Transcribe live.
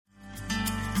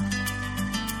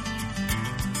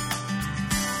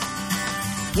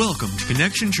Welcome to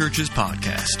Connection Church's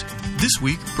podcast. This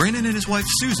week, Brandon and his wife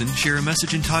Susan share a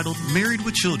message entitled Married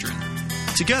with Children.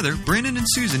 Together, Brandon and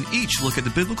Susan each look at the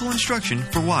biblical instruction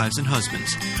for wives and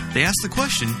husbands. They ask the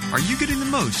question, are you getting the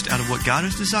most out of what God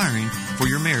is desiring for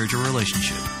your marriage or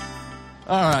relationship?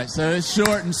 All right, so it's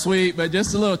short and sweet, but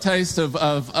just a little taste of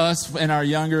us in our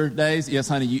younger days. Yes,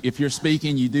 honey, if you're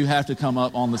speaking, you do have to come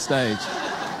up on the stage.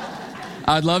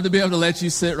 I'd love to be able to let you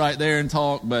sit right there and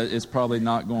talk, but it's probably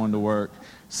not going to work.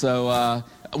 So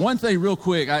one thing real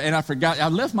quick, I forgot, I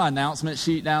left my announcement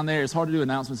sheet down there. It's hard to do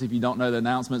announcements if you don't know the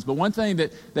announcements. But one thing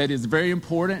that is very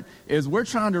important is we're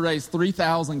trying to raise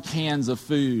 3,000 cans of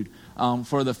food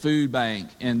for the food bank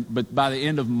but by the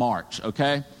end of March,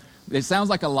 okay? It sounds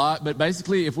like a lot, but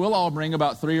basically if we'll all bring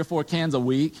about 3 or 4 cans a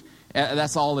week,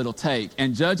 that's all it'll take.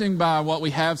 And judging by what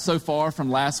we have so far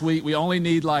from last week, we only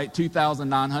need like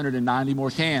 2,990 more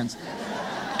cans.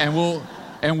 And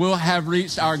we'll have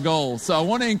reached our goal. So I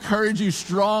want to encourage you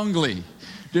strongly.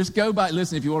 Just go by.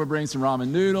 Listen, if you want to bring some ramen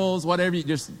noodles, whatever,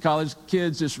 college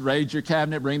kids, just raid your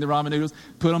cabinet, bring the ramen noodles,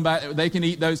 put them back. They can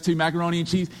eat those 2 macaroni and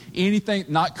cheese. Anything,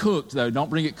 not cooked though. Don't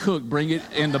bring it cooked. Bring it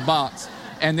in the box.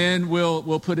 And then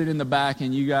we'll put it in the back.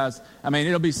 And you guys,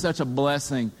 it'll be such a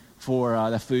blessing for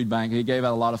the food bank. He gave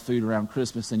out a lot of food around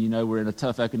Christmas, and we're in a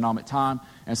tough economic time.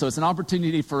 And so it's an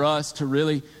opportunity for us to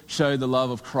really show the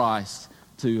love of Christ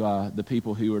to the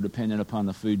people who are dependent upon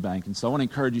the food bank. And so I want to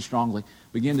encourage you strongly,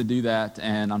 begin to do that,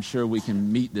 and I'm sure we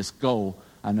can meet this goal.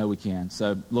 I know we can.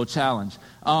 So a little challenge.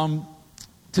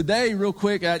 Today, real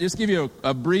quick, I just give you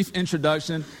a brief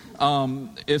introduction.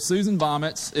 If Susan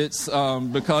vomits, it's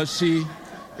because she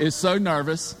is so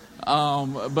nervous.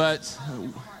 But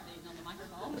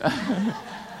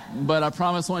I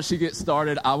promise once she gets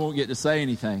started, I won't get to say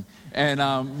anything.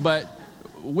 But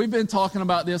we've been talking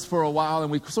about this for a while,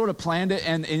 and we sort of planned it,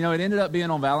 and it ended up being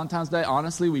on Valentine's Day.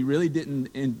 Honestly, we really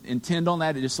didn't intend on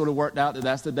that. It just sort of worked out that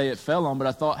that's the day it fell on, but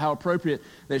I thought how appropriate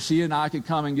that she and I could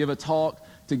come and give a talk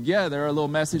together, a little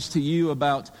message to you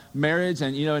about marriage.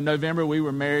 And in November we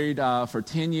were married for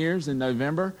 10 years in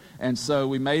November, and so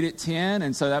we made it 10,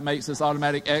 and so that makes us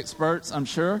automatic experts, I'm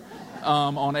sure,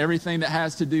 on everything that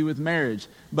has to do with marriage.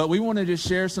 But we want to just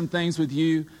share some things with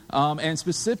you, and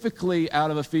specifically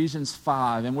out of Ephesians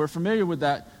 5. And we're familiar with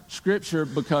that scripture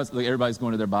because, look, everybody's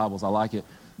going to their Bibles. I like it.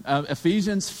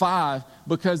 Ephesians 5,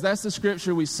 because that's the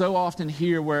scripture we so often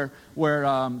hear where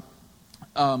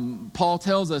Paul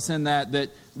tells us in that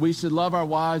we should love our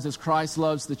wives as Christ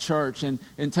loves the church, and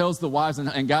tells the wives,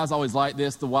 and guys always like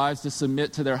this, the wives to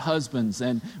submit to their husbands.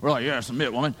 And we're like, yeah,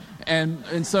 submit, woman.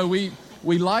 And so we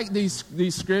like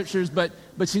these scriptures, but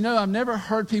I've never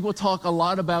heard people talk a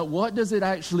lot about what does it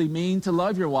actually mean to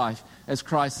love your wife as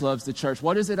Christ loves the church?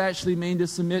 What does it actually mean to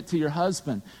submit to your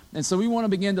husband? And so we want to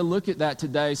begin to look at that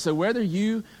today. So whether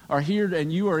you are here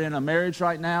and you are in a marriage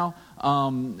right now,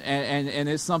 and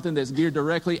it's something that's geared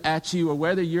directly at you, or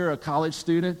whether you're a college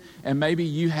student and maybe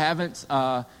you haven't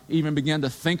even begun to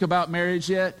think about marriage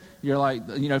yet, you're like,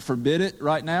 forbid it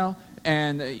right now.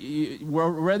 And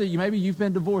whether maybe you've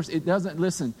been divorced, it doesn't,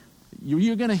 listen,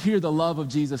 you're going to hear the love of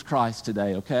Jesus Christ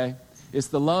today, okay? It's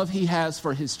the love he has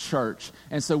for his church.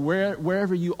 And so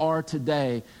wherever you are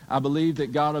today, I believe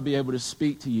that God will be able to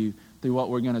speak to you through what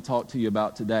we're going to talk to you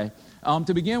about today.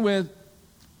 To begin with,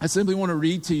 I simply want to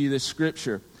read to you this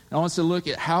scripture. I want us to look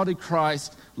at how did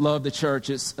Christ love the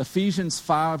church. It's Ephesians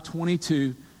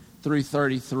 5:22 through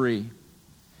 33.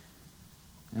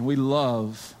 And we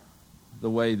love the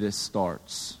way this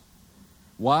starts.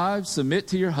 Wives, submit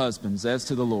to your husbands as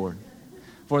to the Lord.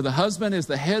 For the husband is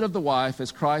the head of the wife,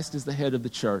 as Christ is the head of the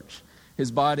church,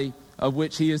 his body, of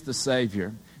which he is the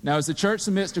Savior. Now, as the church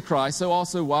submits to Christ, so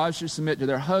also wives should submit to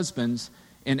their husbands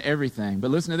in everything.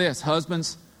 But listen to this.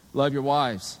 Husbands, love your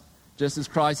wives, just as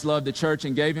Christ loved the church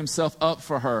and gave himself up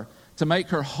for her, to make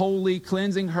her holy,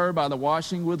 cleansing her by the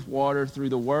washing with water through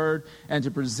the word, and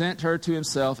to present her to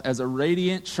himself as a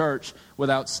radiant church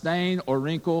without stain or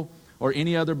wrinkle or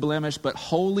any other blemish, but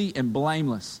holy and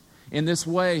blameless. In this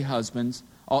way, husbands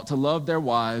ought to love their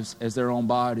wives as their own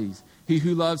bodies. He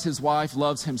who loves his wife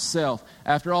loves himself.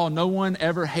 After all, no one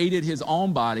ever hated his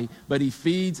own body, but he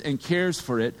feeds and cares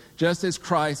for it, just as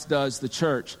Christ does the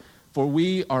church. For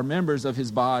we are members of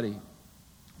his body.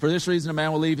 For this reason, a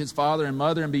man will leave his father and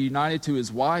mother and be united to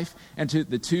his wife, and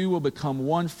the two will become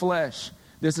one flesh.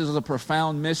 This is a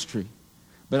profound mystery.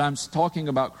 But I'm talking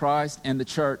about Christ and the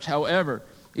church. However,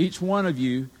 each one of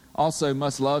you also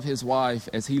must love his wife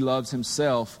as he loves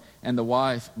himself, and the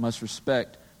wife must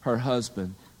respect her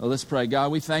husband. Well, let's pray.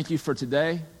 God, we thank you for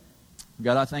today.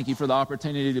 God, I thank you for the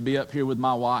opportunity to be up here with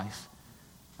my wife.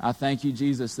 I thank you,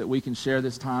 Jesus, that we can share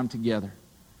this time together.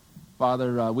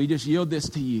 Father, we just yield this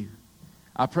to you.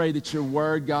 I pray that your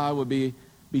word, God, would be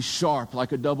sharp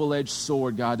like a double-edged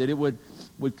sword, God, that it would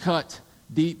cut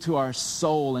deep to our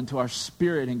soul and to our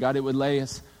spirit, and God, it would lay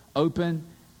us open,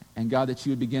 and God, that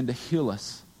you would begin to heal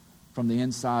us from the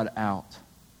inside out.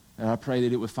 And I pray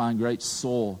that it would find great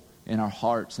soil in our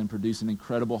hearts and produce an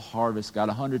incredible harvest, God,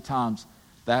 100 times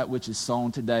that which is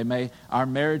sown today. May our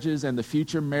marriages and the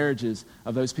future marriages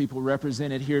of those people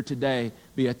represented here today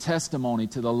be a testimony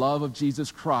to the love of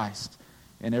Jesus Christ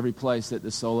in every place that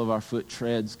the sole of our foot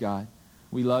treads, God.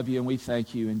 We love you and we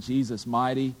thank you. In Jesus'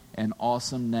 mighty and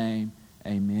awesome name,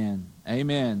 amen.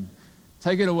 Amen.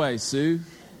 Take it away, Sue.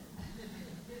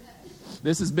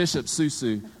 This is Bishop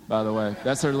Susu, by the way.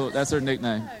 That's her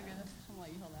nickname.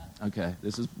 Okay,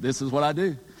 this is what I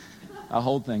do. I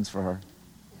hold things for her.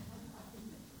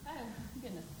 Oh,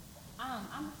 goodness.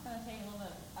 I'm just going to tell you a little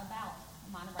bit about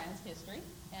mine and Brandon's history.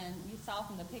 And you saw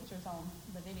from the pictures on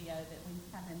the video that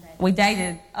we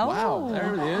dated. Oh, wow,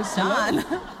 there it is. John.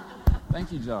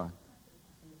 Thank you, John.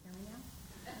 Can you hear me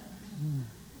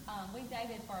now? We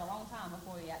dated for a long time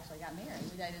before we actually got married.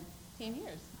 We dated 10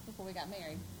 years before we got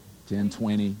married. 10,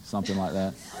 20, something like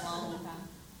that. A long time.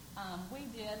 We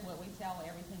did what we tell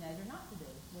every teenager not to do.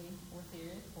 We were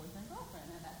serious boyfriend-girlfriend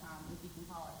at that time, if you can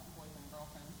call it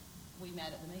boyfriend-girlfriend. We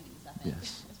met at the movies, I think.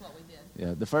 Yes. That's what we did.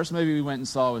 Yeah, the first movie we went and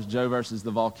saw was Joe versus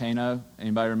the Volcano.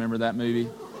 Anybody remember that movie?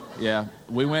 Yeah,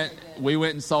 we went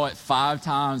and saw it 5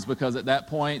 times because at that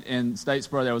point in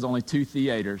Statesboro there was only 2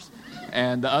 theaters,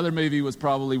 and the other movie was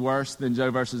probably worse than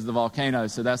Joe versus the Volcano,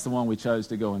 so that's the one we chose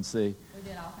to go and see. We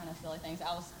did all kind of silly things.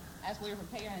 As we were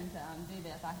preparing to do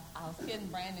this, I was kidding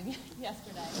Brandon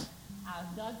yesterday. I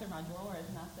dug through my drawers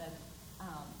and I said,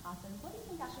 what do you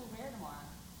think I should wear tomorrow?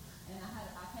 And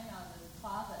I came out of the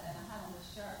closet and I had on this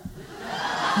shirt.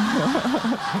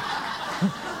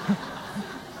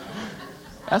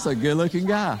 That's a good-looking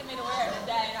guy. Me to wear it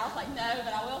today, and I was like, no,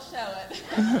 but I will show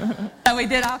it. So we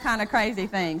did all kind of crazy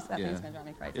things. That thing's going to drive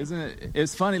me crazy. Isn't it?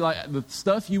 It's funny, like the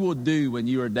stuff you will do when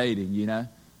you are dating, you know?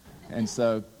 And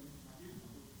so...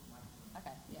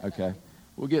 Okay,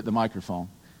 we'll get the microphone.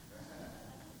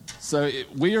 So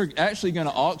we are actually going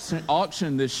to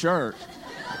auction this shirt.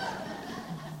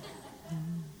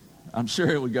 I'm sure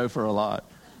it would go for a lot.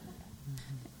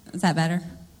 Is that better?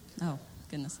 Oh,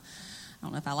 goodness. I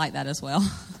don't know if I like that as well.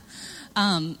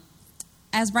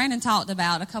 As Brandon talked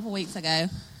about a couple weeks ago,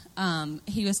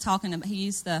 he used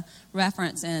the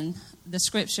reference in the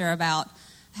scripture about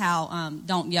how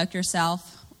don't yoke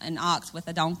yourself, an ox with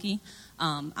a donkey.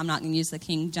 I'm not going to use the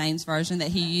King James Version that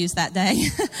he used that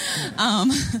day.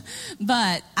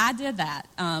 But I did that.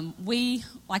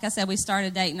 Like I said, we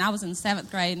started dating. I was in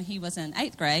 7th grade and he was in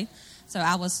 8th grade. So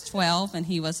I was 12 and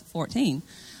he was 14.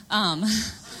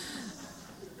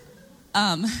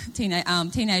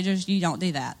 Teenagers, you don't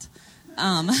do that.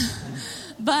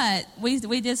 But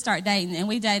we did start dating, and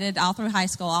we dated all through high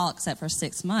school, all except for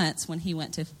 6 months when he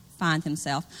went to find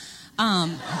himself.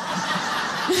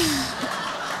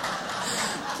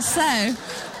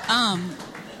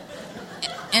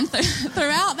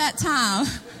 Throughout that time...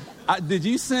 did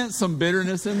you sense some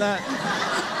bitterness in that?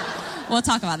 We'll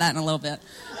talk about that in a little bit,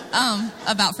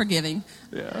 about forgiving.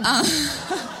 Yeah.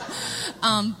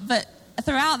 But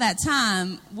throughout that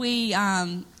time,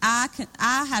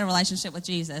 I had a relationship with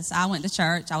Jesus. I went to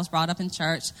church. I was brought up in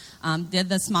church, did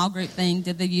the small group thing,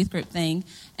 did the youth group thing.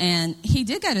 And he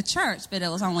did go to church, but it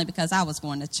was only because I was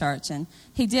going to church. And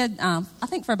he did, I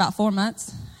think for about 4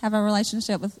 months, have a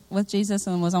relationship with Jesus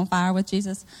and was on fire with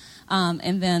Jesus.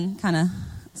 And then kind of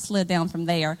slid down from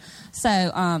there.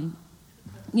 So,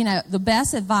 the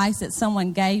best advice that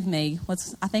someone gave me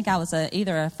was, I think I was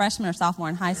either a freshman or sophomore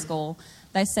in high school.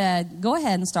 They said, go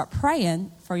ahead and start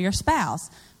praying for your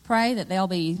spouse. Pray that they'll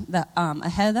be a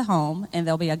head of the home and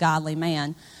they'll be a godly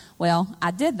man. Well, I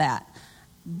did that.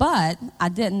 But I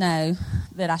didn't know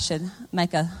that I should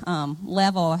make a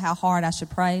level of how hard I should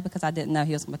pray because I didn't know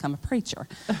he was going to become a preacher.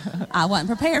 I wasn't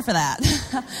prepared for that.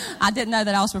 I didn't know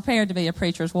that I was prepared to be a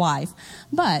preacher's wife.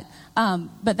 But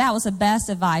that was the best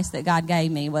advice that God gave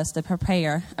me, was to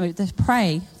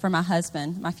pray for my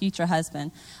husband, my future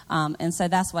husband. And so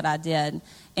that's what I did.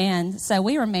 And so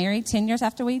we were married 10 years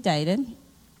after we dated.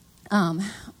 At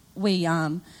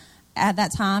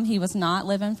that time, he was not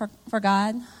living for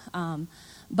God.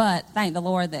 But thank the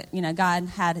Lord that, God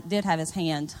did have his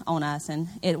hand on us, and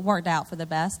it worked out for the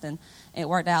best, and it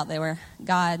worked out that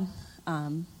God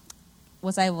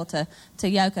was able to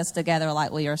yoke us together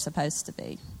like we are supposed to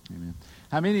be. Amen.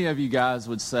 How many of you guys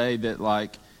would say that,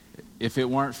 like, if it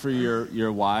weren't for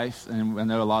your wife, and I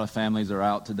know a lot of families are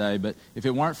out today, but if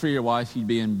it weren't for your wife, you'd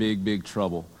be in big, big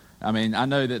trouble? I mean, I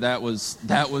know that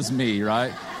was me,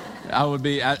 right? I would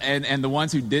be, and the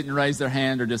ones who didn't raise their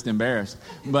hand are just embarrassed.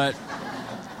 But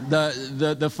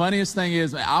the funniest thing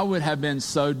is, I would have been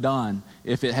so done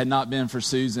if it had not been for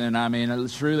Susan. I mean,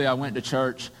 truly, I went to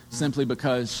church simply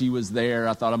because she was there.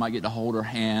 I thought I might get to hold her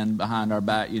hand behind our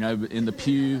back, in the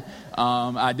pew.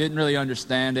 I didn't really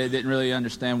understand it. Didn't really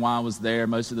understand why I was there.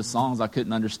 Most of the songs I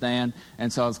couldn't understand.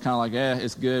 And so I was kind of like,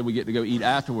 it's good. We get to go eat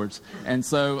afterwards. And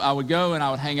so I would go and I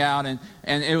would hang out. And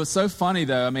it was so funny,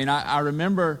 though. I mean, I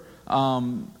remember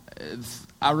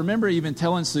even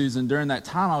telling Susan during that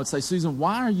time, I would say, Susan,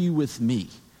 why are you with me?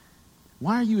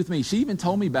 Why are you with me? She even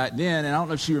told me back then, and I don't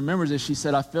know if she remembers this, she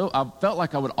said, I felt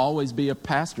like I would always be a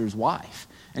pastor's wife.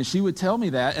 And she would tell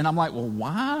me that, and I'm like, well,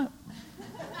 why?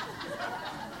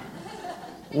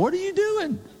 What are you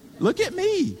doing? Look at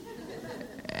me.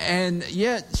 And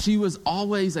yet she was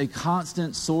always a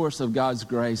constant source of God's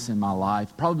grace in my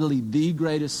life, probably the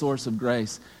greatest source of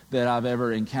grace that I've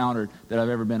ever encountered, that I've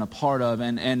ever been a part of.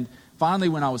 And finally,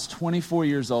 when I was 24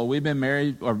 years old, we'd been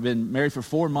married for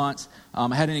 4 months.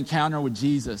 I had an encounter with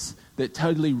Jesus that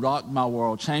totally rocked my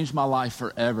world, changed my life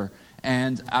forever.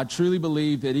 And I truly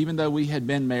believe that even though we had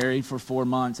been married for 4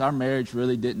 months, our marriage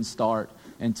really didn't start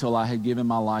until I had given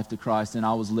my life to Christ and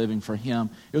I was living for Him.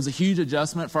 It was a huge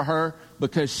adjustment for her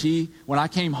because when I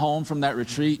came home from that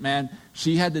retreat, man,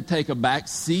 she had to take a back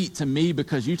seat to me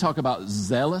because you talk about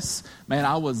zealous. Man,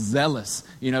 I was zealous.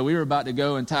 We were about to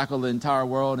go and tackle the entire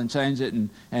world and change it.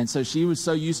 And so she was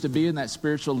so used to being that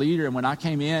spiritual leader. And when I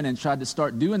came in and tried to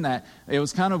start doing that, it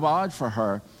was kind of odd for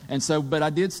her. And so, but I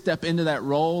did step into that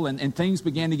role and things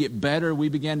began to get better. We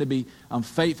began to be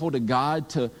faithful to God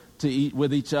to eat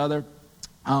with each other.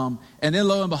 And then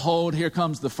lo and behold, here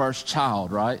comes the first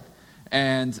child, right?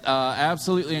 And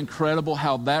absolutely incredible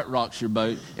how that rocks your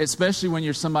boat, especially when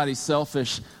you're somebody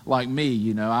selfish like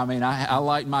me, I mean, I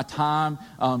like my time.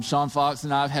 Sean Fox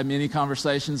and I have had many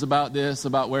conversations about this,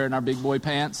 about wearing our big boy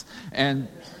pants. And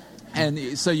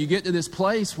so you get to this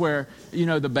place where,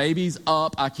 the baby's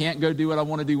up. I can't go do what I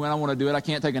want to do when I want to do it. I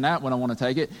can't take a nap when I want to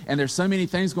take it. And there's so many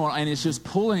things going on, and it's just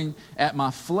pulling at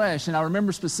my flesh. And I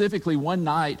remember specifically one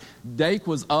night, Dake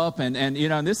was up, and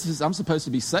I'm supposed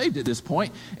to be saved at this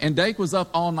point. And Dake was up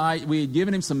all night. We had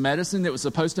given him some medicine that was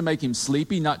supposed to make him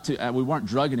sleepy. We weren't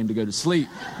drugging him to go to sleep.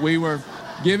 We were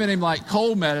giving him like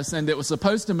cold medicine that was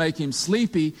supposed to make him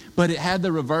sleepy, but it had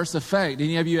the reverse effect.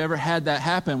 Any of you ever had that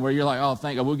happen where you're like, oh,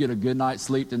 thank God, we'll get a good night's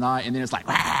sleep tonight, and then it's like,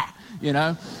 wah,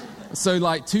 So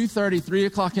like 2:30, 3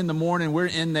 o'clock in the morning, we're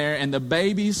in there, and the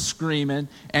baby's screaming,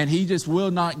 and he just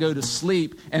will not go to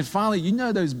sleep. And finally,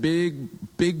 those big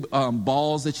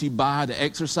balls that you buy, the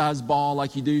exercise ball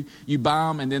like you do, you buy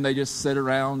them, and then they just sit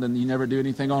around, and you never do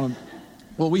anything on them.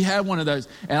 Well, we had one of those,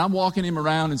 and I'm walking him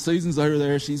around, and Susan's over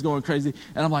there. She's going crazy,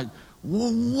 and I'm like,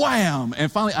 wham!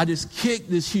 And finally, I just kicked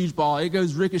this huge ball. It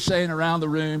goes ricocheting around the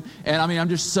room, and I mean, I'm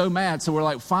just so mad. So we're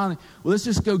like, finally, well, let's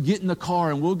just go get in the car,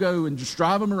 and we'll go and just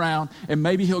drive him around, and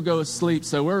maybe he'll go asleep.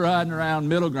 So we're riding around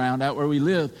Middle Ground out where we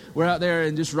live. We're out there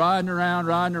and just riding around.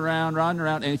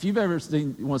 And if you've ever want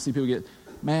to see people get...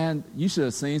 Man, you should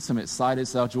have seen some excited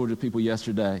South Georgia people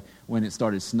yesterday when it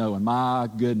started snowing. My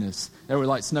goodness. There were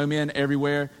like snowmen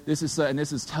everywhere. This is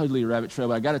totally a rabbit trail,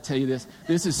 but I got to tell you this.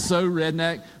 This is so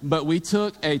redneck, but we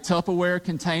took a Tupperware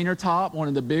container top, one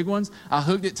of the big ones. I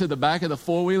hooked it to the back of the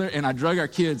four-wheeler, and I drug our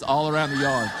kids all around the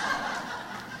yard.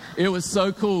 It was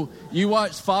so cool. You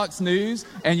watch Fox News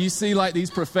and you see like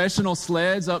these professional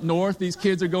sleds up north. These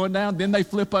kids are going down. Then they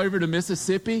flip over to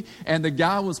Mississippi, and the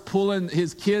guy was pulling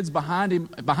his kids behind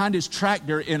his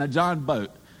tractor in a John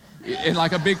boat, in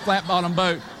like a big flat bottom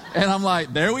boat. And I'm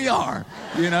like, there we are,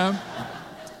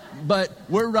 But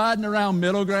we're riding around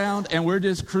Middle Ground, and we're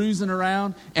just cruising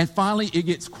around. And finally it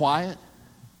gets quiet.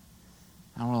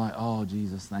 And we're like, oh,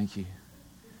 Jesus, thank you.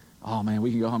 Oh, man, we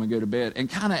can go home and go to bed. And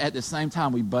kind of at the same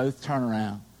time, we both turn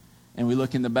around and we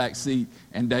look in the back seat,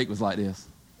 and Dake was like this.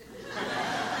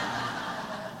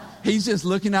 He's just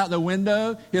looking out the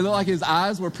window. He looked like his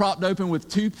eyes were propped open with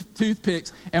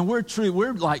toothpicks. And we're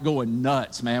like going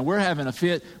nuts, man. We're having a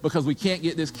fit because we can't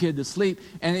get this kid to sleep.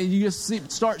 And you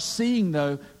just start seeing,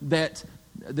 though, that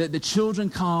the children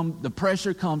come, the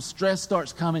pressure comes, stress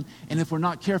starts coming, and if we're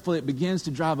not careful, it begins to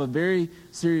drive a very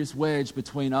serious wedge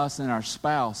between us and our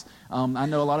spouse. I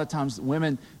know a lot of times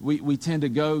women, we tend to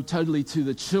go totally to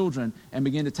the children and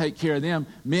begin to take care of them.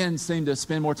 Men seem to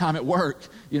spend more time at work,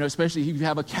 especially if you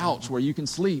have a couch where you can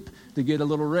sleep to get a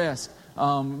little rest.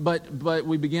 But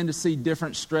we begin to see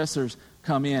different stressors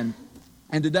come in.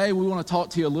 And today we want to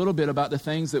talk to you a little bit about the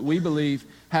things that we believe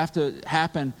have to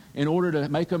happen in order to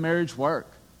make a marriage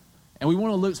work. And we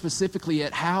want to look specifically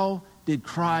at how did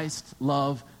Christ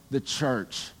love the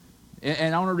church.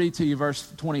 And I want to read to you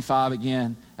verse 25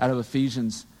 again out of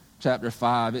Ephesians chapter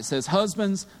 5. It says,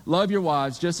 "Husbands, love your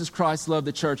wives just as Christ loved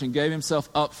the church and gave himself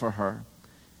up for her."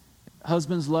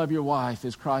 Husbands, love your wife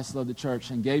as Christ loved the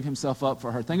church and gave himself up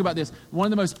for her. Think about this. One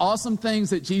of the most awesome things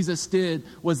that Jesus did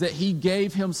was that he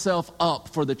gave himself up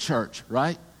for the church,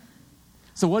 right?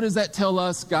 So what does that tell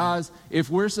us, guys?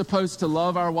 If we're supposed to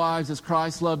love our wives as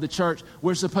Christ loved the church,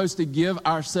 we're supposed to give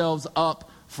ourselves up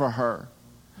for her.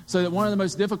 So that one of the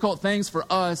most difficult things for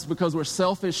us, because we're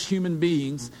selfish human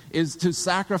beings, is to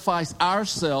sacrifice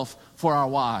ourselves for our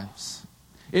wives.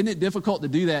 Isn't it difficult to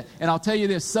do that? And I'll tell you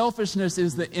this, selfishness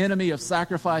is the enemy of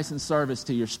sacrifice and service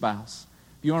to your spouse.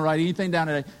 If you want to write anything down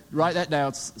today, write that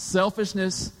down.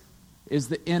 Selfishness is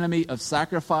the enemy of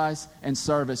sacrifice and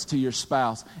service to your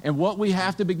spouse. And what we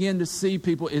have to begin to see,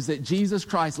 people, is that Jesus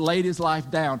Christ laid his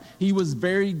life down. He was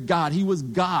very God. He was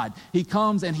God. He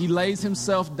comes and he lays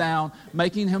himself down,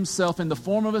 making himself in the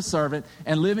form of a servant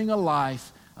and living a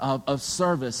life of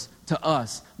service to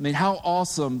us. I mean, how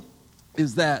awesome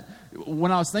is that?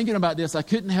 When I was thinking about this, I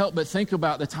couldn't help but think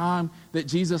about the time that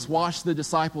Jesus washed the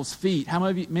disciples' feet. How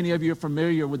many of you are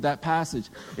familiar with that passage?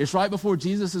 It's right before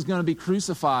Jesus is going to be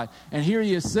crucified. And here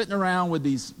he is sitting around with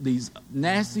these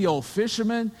nasty old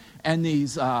fishermen and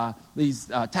these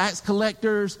tax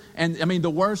collectors. And I mean, the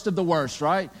worst of the worst,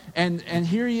 right? And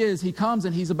here he is. He comes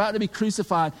and he's about to be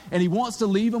crucified. And he wants to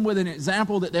leave them with an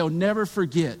example that they'll never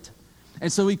forget.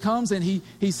 And so he comes and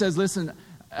he says, listen,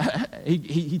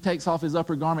 he takes off his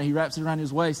upper garment, he wraps it around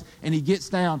his waist, and he gets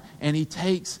down and he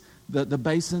takes the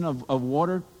basin of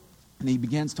water and he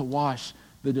begins to wash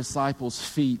the disciples'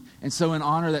 feet. And so in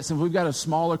honor of that, since we've got a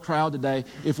smaller crowd today,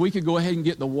 if we could go ahead and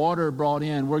get the water brought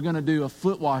in, we're going to do a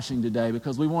foot washing today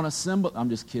because we want to symbol. I'm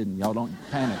just kidding. Y'all don't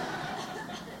panic.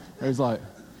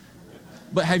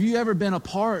 But have you ever been a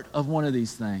part of one of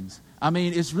these things? I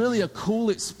mean, it's really a cool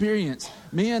experience.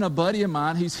 Me and a buddy of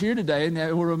mine, he's here today, and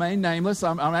it will remain nameless.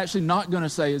 I'm actually not going to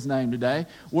say his name today.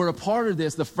 We're a part of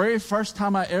this. The very first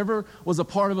time I ever was a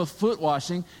part of a foot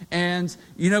washing, and,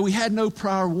 we had no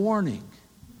prior warning.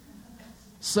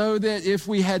 So that if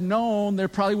we had known, there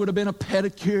probably would have been a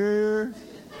pedicure,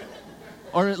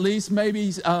 or at least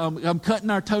maybe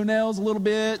cutting our toenails a little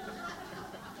bit,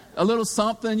 a little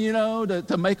something,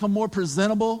 to make them more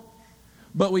presentable.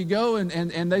 But we go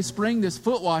and they spring this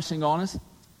foot washing on us.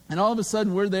 And all of a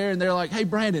sudden we're there and they're like, hey,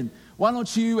 Brandon, why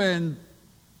don't you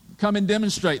come and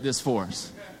demonstrate this for us?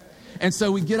 And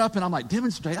so we get up and I'm like,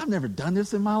 demonstrate? I've never done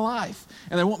this in my life.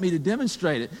 And they want me to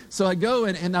demonstrate it. So I go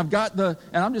and I've got and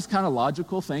I'm just kind of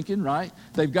logical thinking, right?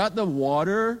 They've got the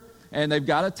water and they've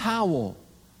got a towel.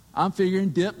 I'm figuring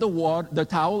dip the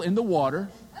towel in the water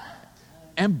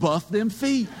and buff them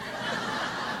feet.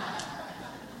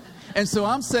 And so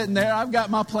I'm sitting there, I've got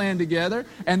my plan together,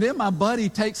 and then my buddy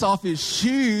takes off his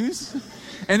shoes,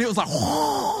 and it was like,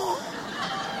 whoa!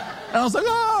 And I was like,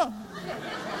 oh!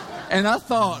 And I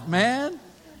thought, man,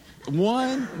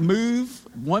 one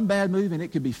bad move, and it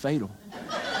could be fatal.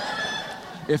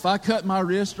 If I cut my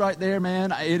wrist right there,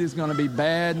 man, it is going to be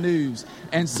bad news.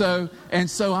 And so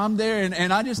I'm there,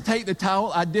 and I just take the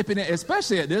towel, I dip it in,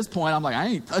 especially at this point, I'm like, I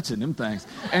ain't touching them things.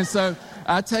 And so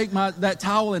I take that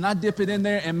towel and I dip it in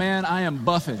there, and man, I am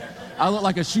buffing. I look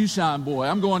like a shoe shine boy.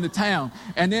 I'm going to town.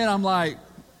 And then I'm like,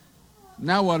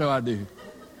 now what do I do?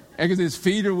 Because his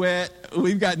feet are wet.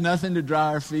 We've got nothing to dry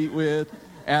our feet with.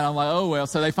 And I'm like, oh, well.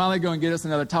 So they finally go and get us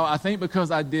another towel. I think because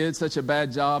I did such a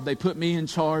bad job, they put me in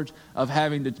charge of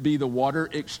having to be the water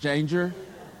exchanger.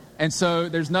 And so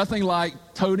there's nothing like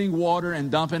toting water and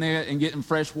dumping it and getting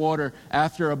fresh water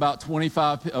after about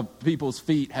 25 of people's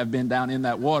feet have been down in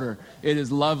that water. It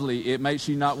is lovely. It makes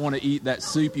you not want to eat that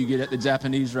soup you get at the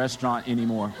Japanese restaurant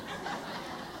anymore.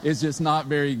 It's just not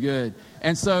very good.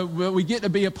 And so we get to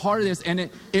be a part of this,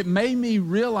 and it made me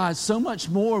realize so much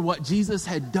more what Jesus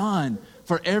had done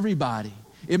for everybody.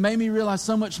 It made me realize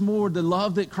so much more the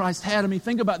love that Christ had. I mean,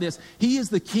 think about this. He is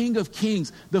the King of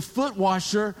Kings. The foot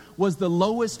washer was the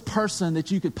lowest person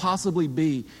that you could possibly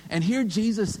be. And here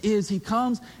Jesus is. He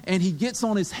comes and he gets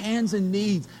on his hands and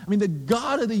knees. I mean, the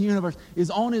God of the universe is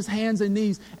on his hands and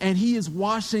knees, and he is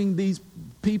washing these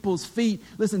people's feet.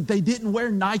 Listen, they didn't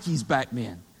wear Nikes back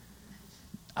then.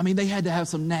 I mean, they had to have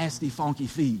some nasty, funky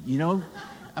feet,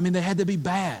 I mean, they had to be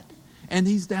bad. And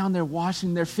he's down there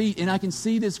washing their feet. And I can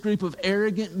see this group of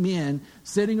arrogant men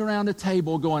sitting around a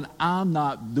table going, I'm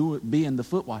not being the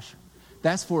foot washer.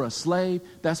 That's for a slave.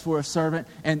 That's for a servant.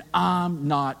 And I'm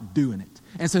not doing it.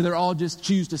 And so they're all just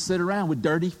choose to sit around with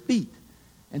dirty feet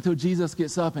until Jesus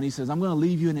gets up and he says, I'm going to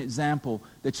leave you an example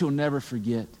that you'll never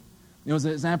forget. It was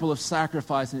an example of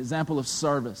sacrifice, an example of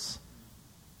service.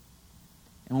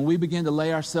 And when we begin to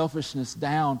lay our selfishness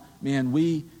down, man,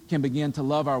 we can begin to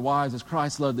love our wives as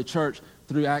Christ loved the church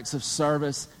through acts of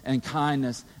service and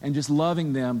kindness and just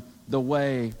loving them the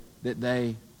way that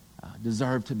they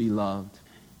deserve to be loved.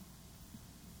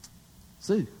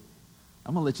 Sue,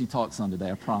 I'm going to let you talk some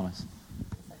today, I promise.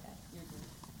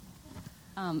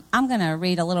 I'm going to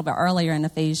read a little bit earlier in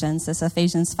Ephesians. It's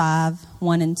Ephesians 5,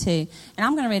 1 and 2. And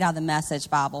I'm going to read out the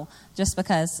Message Bible just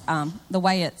because the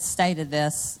way it stated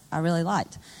this, I really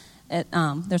liked.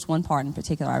 There's one part in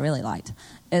particular I really liked.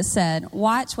 It said,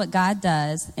 watch what God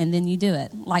does and then you do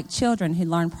it, like children who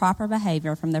learn proper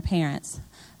behavior from their parents.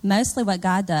 Mostly what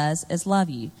God does is love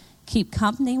you. Keep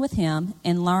company with Him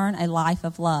and learn a life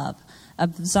of love.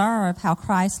 Observe how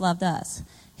Christ loved us.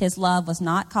 His love was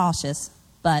not cautious,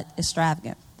 but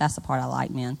extravagant. That's the part I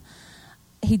like, man.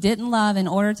 He didn't love in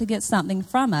order to get something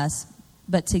from us,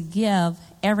 but to give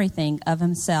everything of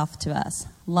Himself to us.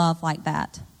 Love like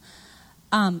that.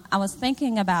 I was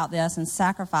thinking about this and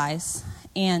sacrifice,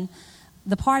 and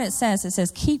the part it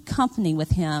says, keep company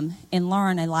with Him and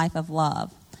learn a life of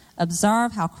love.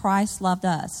 Observe how Christ loved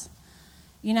us.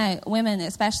 You know, women,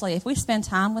 especially, if we spend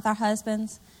time with our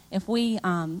husbands, if we,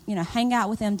 hang out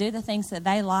with them, do the things that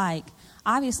they like,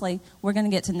 obviously, we're going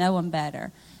to get to know them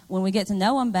better. When we get to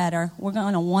know them better, we're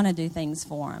going to want to do things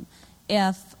for them.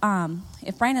 If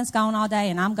Brandon's gone all day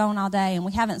and I'm gone all day and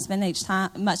we haven't spent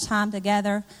much time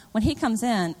together, when he comes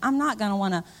in, I'm not going to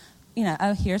want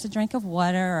to, here's a drink of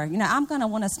water, or, I'm going to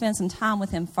want to spend some time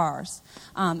with him first.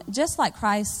 Just like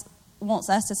Christ wants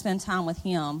us to spend time with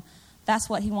Him, that's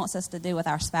what He wants us to do with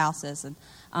our spouses. And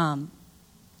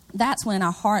that's when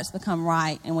our hearts become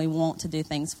right and we want to do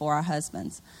things for our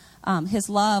husbands. His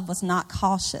love was not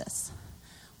cautious.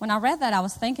 When I read that, I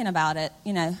was thinking about it,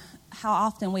 how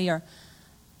often we are,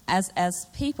 as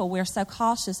people, we're so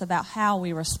cautious about how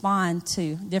we respond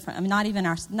to different,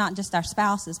 not just our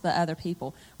spouses, but other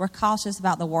people. We're cautious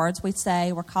about the words we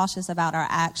say. We're cautious about our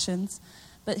actions.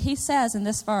 But he says in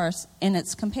this verse, and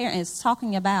it's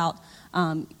talking about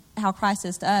how Christ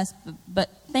is to us, but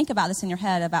think about this in your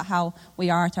head about how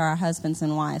we are to our husbands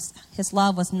and wives. His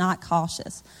love was not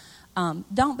cautious.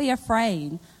 Don't be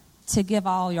afraid to give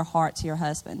all your heart to your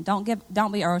husband. Don't be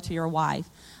to your wife.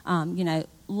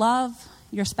 Love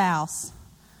your spouse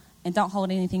and don't hold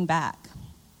anything back.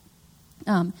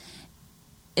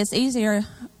 It's easier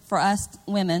for us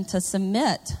women to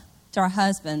submit to our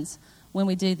husbands when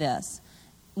we do this,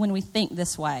 when we think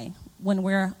this way, when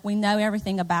we know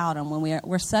everything about them, when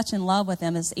we're such in love with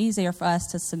them. It's easier for us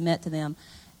to submit to them.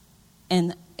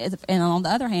 And on the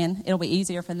other hand, it'll be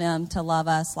easier for them to love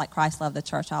us like Christ loved the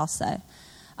church also.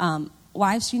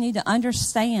 Wives, you need to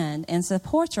understand and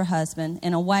support your husband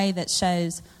in a way that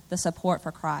shows the support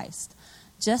for Christ.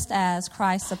 Just as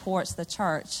Christ supports the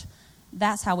church,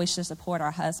 that's how we should support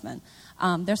our husband.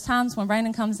 There's times when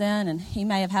Brandon comes in and he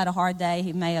may have had a hard day.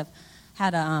 He may have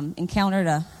had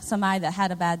encountered somebody that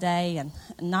had a bad day, and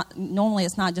normally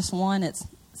it's not just one; it's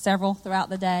several throughout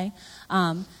the day.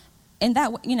 And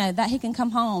that he can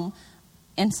come home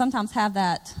and sometimes have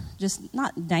that just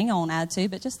not down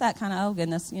attitude, but just that kind of, oh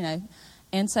goodness,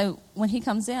 And so when he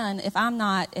comes in, if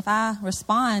I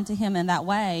respond to him in that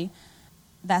way,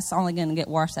 that's only going to get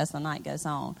worse as the night goes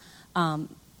on.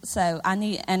 So I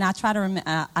need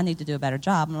to do a better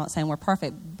job. I'm not saying we're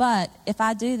perfect, but if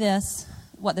I do this,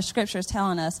 what the Scripture is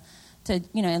telling us to,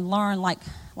 and learn like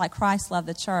Christ loved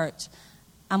the church,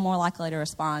 I'm more likely to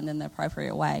respond in the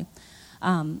appropriate way.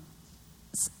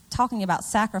 Talking about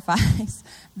sacrifice,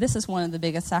 this is one of the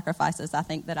biggest sacrifices I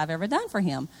think that I've ever done for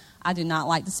Him. I do not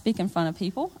like to speak in front of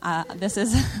people.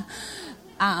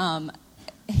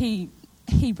 He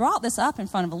brought this up in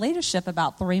front of leadership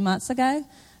about 3 months ago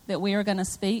that we were going to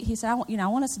speak. He said, I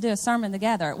want us to do a sermon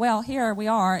together. Well, here we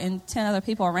are and 10 other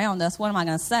people around us. What am I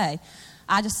going to say?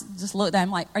 I just looked at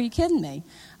him like, are you kidding me?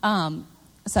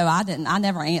 So I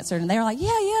never answered. And they were like,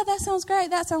 yeah, that sounds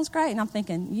great. And I'm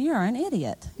thinking, you're an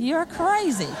idiot. You're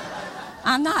crazy.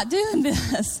 I'm not doing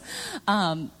this.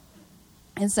 And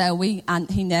so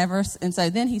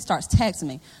then he starts texting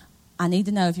me. I need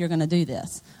to know if you're going to do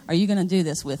this. Are you going to do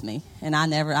this with me? And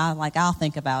I'll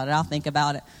think about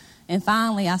it. And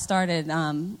finally I started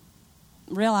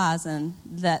realizing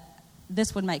that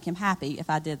this would make him happy if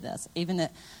I did this. Even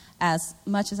as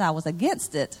much as I was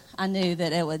against it, I knew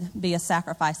that it would be a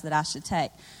sacrifice that I should take.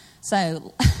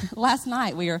 So last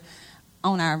night we were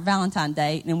on our Valentine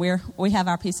date, and we have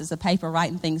our pieces of paper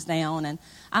writing things down. And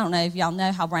I don't know if y'all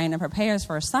know how Brandon prepares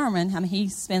for a sermon. He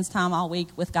spends time all week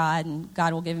with God, and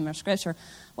God will give him a scripture.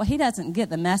 Well, he doesn't get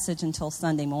the message until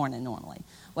Sunday morning normally.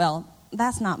 Well,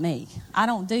 that's not me. I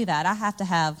don't do that. I have to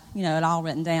have, it all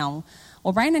written down.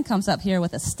 Well, Brandon comes up here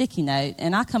with a sticky note,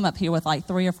 and I come up here with like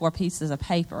 3 or 4 pieces of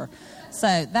paper.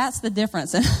 So that's the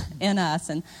difference in us.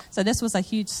 And so this was a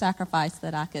huge sacrifice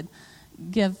that I could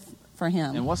give for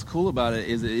him. And what's cool about it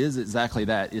is exactly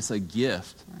that. It's a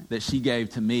gift that she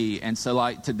gave to me. And so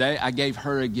like today, I gave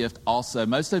her a gift also.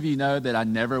 Most of you know that I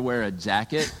never wear a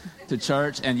jacket to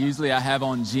church, and usually I have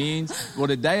on jeans. Well,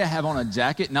 today I have on a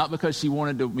jacket, not because she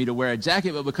wanted me to wear a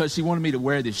jacket, but because she wanted me to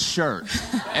wear this shirt.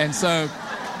 And so...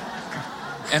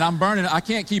 And I'm burning it. I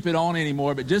can't keep it on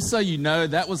anymore. But just so you know,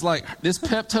 that was like this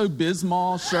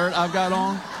Pepto-Bismol shirt I've got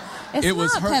on. It's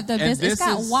not Pepto-Bismol. It's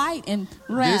got white and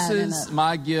red. This is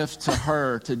my gift to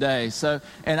her today. So,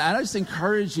 and I just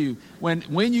encourage you,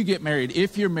 when you get married,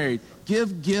 if you're married,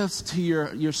 give gifts to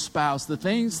your spouse. The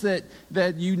things that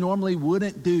you normally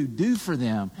wouldn't do for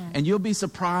them. Yeah. And you'll be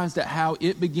surprised at how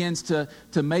it begins to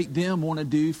make them want to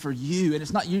do for you. And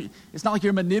it's not like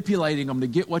you're manipulating them to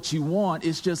get what you want.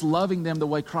 It's just loving them the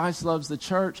way Christ loves the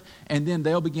church. And then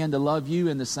they'll begin to love you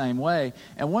in the same way.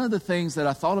 And one of the things that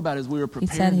I thought about as we were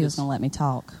preparing He said he was going to let me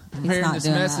talk. Preparing this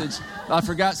message, I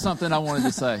forgot something I wanted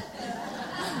to say.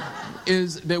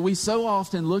 Is that we so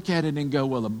often look at it and go,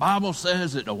 well, the Bible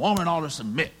says that the woman ought to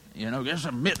submit. Just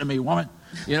submit to me, woman.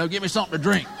 Give me something to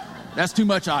drink. That's too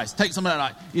much ice. Take some of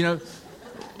that ice.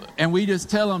 And we just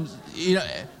tell them,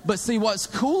 But see, what's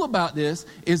cool about this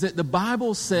is that the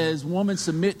Bible says, woman,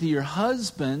 submit to your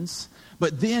husbands.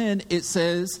 But then it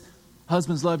says,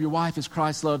 husbands, love your wife as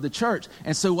Christ loved the church.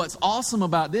 And so what's awesome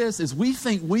about this is we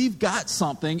think we've got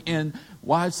something in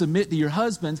wives, submit to your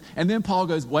husbands. And then Paul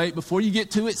goes, wait, before you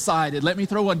get too excited, let me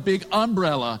throw a big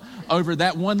umbrella over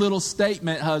that one little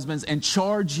statement, husbands, and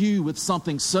charge you with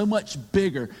something so much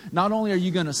bigger. Not only are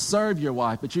you going to serve your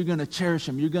wife, but you're going to cherish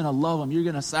them. You're going to love them. You're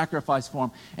going to sacrifice for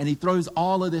them. And he throws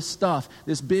all of this stuff,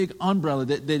 this big umbrella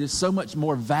that is so much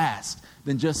more vast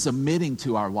than just submitting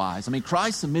to our wives. I mean,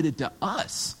 Christ submitted to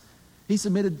us. He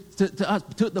submitted to us,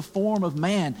 took the form of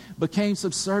man, became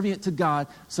subservient to God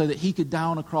so that he could die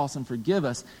on a cross and forgive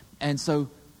us. And so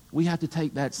we have to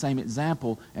take that same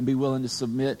example and be willing to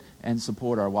submit and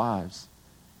support our wives.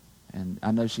 And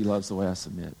I know she loves the way I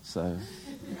submit. So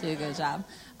you do a good job.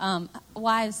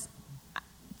 Wives,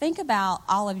 think about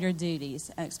all of your duties,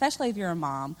 especially if you're a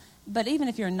mom. But even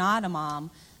if you're not a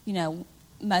mom,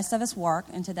 most of us work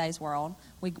in today's world.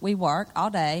 We work all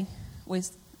day. We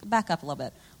back up a little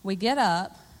bit. We get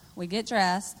up, we get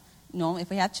dressed. Normally,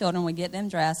 if we have children, we get them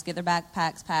dressed, get their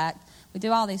backpacks packed. We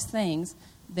do all these things.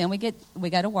 Then we go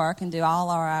to work and do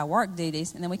all our work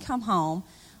duties. And then we come home,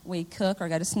 we cook or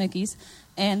go to Snooki's.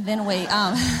 And then we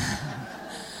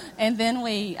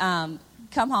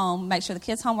come home, make sure the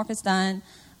kids' homework is done,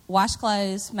 wash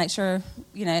clothes, make sure,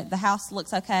 the house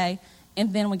looks okay.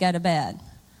 And then we go to bed.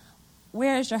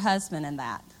 Where is your husband in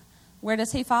that? Where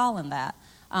does he fall in that?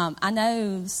 I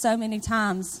know so many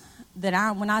times that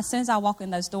as soon as I walk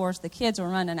in those doors, the kids are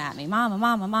running at me, Mama,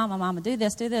 Mama, Mama, Mama, do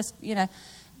this,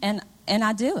 and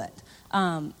I do it.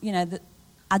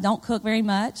 I don't cook very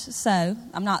much, so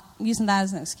I'm not using that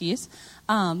as an excuse.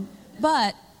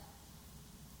 But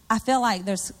I feel like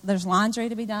there's laundry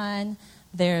to be done,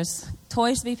 there's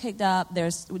toys to be picked up,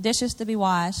 there's dishes to be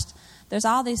washed, there's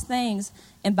all these things,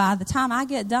 and by the time I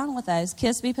get done with those,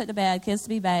 kids to be put to bed, kids to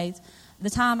be bathed, the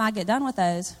time I get done with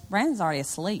those, Brandon's already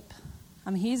asleep.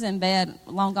 I mean, he's in bed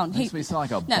long gone. Makes me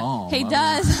sound like a bomb. He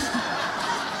does.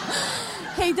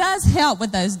 He does help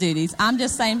with those duties. I'm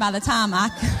just saying by the time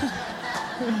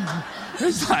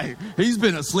It's like he's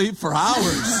been asleep for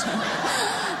hours.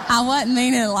 I wasn't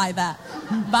meaning it like that.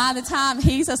 By the time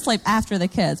he's asleep after the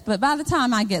kids. But by the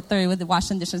time I get through with the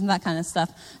washing dishes and that kind of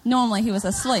stuff, normally he was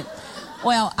asleep.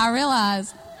 Well, I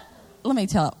realized, let me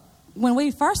tell you. When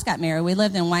we first got married, we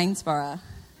lived in Waynesboro,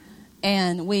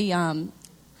 and we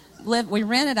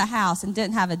rented a house and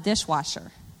didn't have a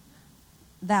dishwasher.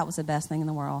 That was the best thing in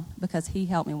the world because he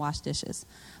helped me wash dishes.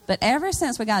 But ever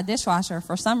since we got a dishwasher,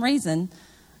 for some reason,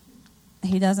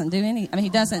 he doesn't do it.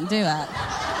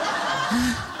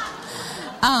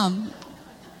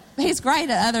 He's great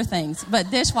at other things,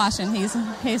 but dishwashing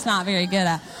he's not very good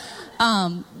at.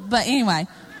 But anyway.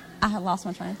 I have lost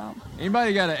my train of thought.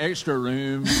 Anybody got an extra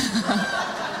room?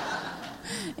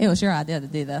 It was your idea to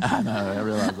do this. I know, I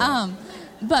realize that.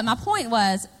 But my point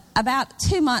was, about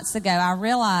 2 months ago, I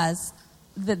realized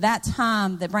that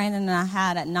time that Brandon and I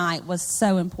had at night was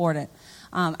so important.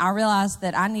 I realized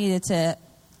that I needed to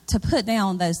put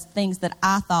down those things that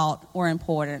I thought were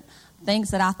important,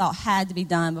 things that I thought had to be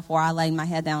done before I laid my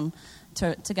head down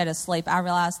to go to sleep. I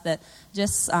realized that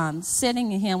just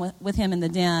sitting with him in the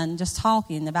den, just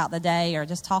talking about the day or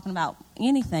just talking about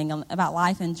anything, about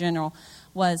life in general,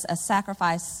 was a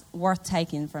sacrifice worth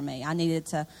taking for me. I needed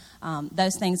to,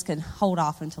 those things could hold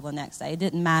off until the next day. It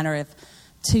didn't matter if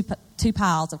two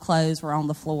piles of clothes were on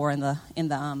the floor in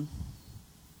the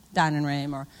dining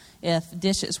room, or if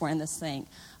dishes were in the sink.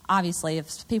 Obviously,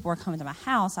 if people were coming to my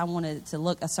house, I wanted it to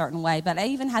look a certain way. But I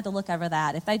even had to look over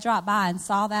that. If they dropped by and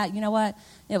saw that, you know what?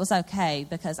 It was okay,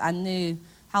 because I knew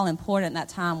how important that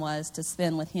time was to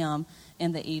spend with him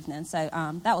in the evening. So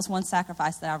that was one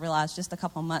sacrifice that I realized just a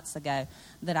couple months ago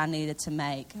that I needed to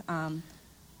make. And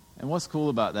what's cool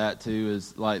about that, too,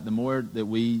 is like the more that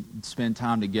we spend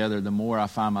time together, the more I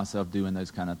find myself doing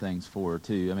those kind of things for her,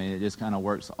 too. I mean, it just kind of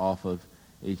works off of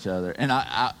each other. And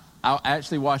I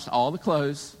actually washed all the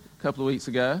clothes a couple of weeks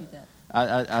ago. You did.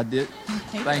 I did.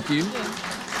 Thank you.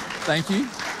 Thank you.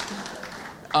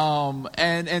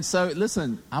 And so,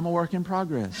 listen, I'm a work in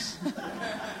progress.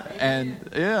 And,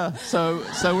 yeah, so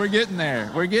we're getting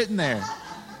there. We're getting there.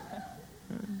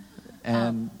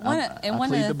 And I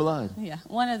plead the blood. Yeah,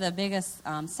 one of the biggest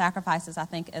sacrifices I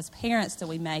think as parents that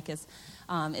we make is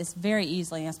very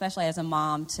easily, especially as a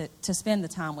mom, to spend the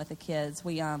time with the kids.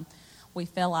 We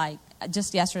feel like,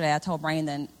 just yesterday I told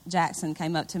Brandon, Jackson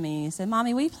came up to me and he said,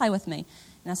 "Mommy, will you play with me?"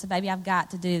 And I said, "Baby, I've got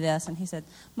to do this." And he said,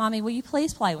 "Mommy, will you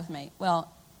please play with me?"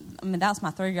 Well, I mean, that was my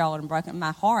 3-year-old and broken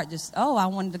my heart. I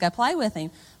wanted to go play with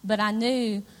him. But I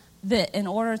knew that in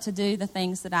order to do the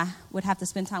things that I would have to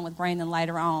spend time with Brandon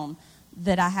later on,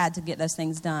 that I had to get those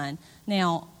things done.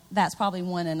 Now, that's probably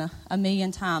one in a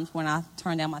million times when I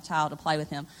turn down my child to play with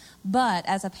him. But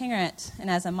as a parent and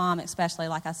as a mom especially,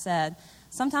 like I said,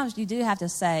 sometimes you do have to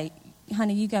say,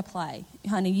 "Honey, you go play.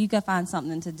 Honey, you go find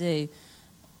something to do,"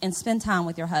 and spend time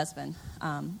with your husband.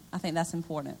 I think that's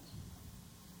important.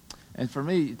 And for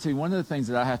me, too, one of the things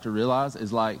that I have to realize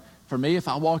is, like, for me, if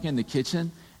I walk in the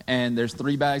kitchen and there's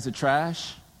 3 bags of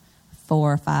trash,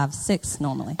 4, 5, 6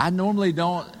 normally. I normally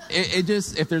don't. It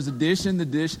just, if there's a dish in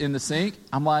the sink,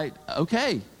 I'm like,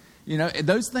 okay. You know,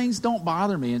 those things don't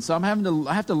bother me. And so I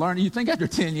have to learn. You think after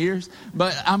 10 years,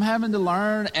 but I'm having to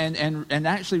learn and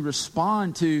actually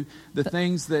respond to the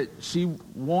things that she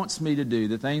wants me to do,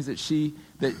 the things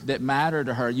that matter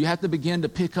to her. You have to begin to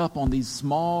pick up on these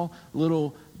small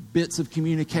little bits of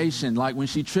communication, like when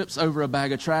she trips over a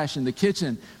bag of trash in the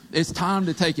kitchen, it's time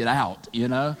to take it out, you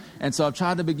know? And so I've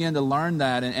tried to begin to learn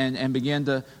that and begin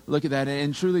to look at that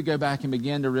and truly go back and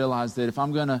begin to realize that if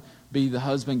I'm going to be the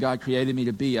husband God created me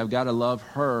to be, I've got to love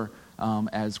her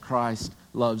as Christ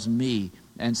loves me.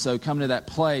 And so come to that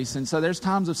place. And so there's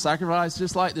times of sacrifice,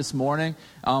 just like this morning.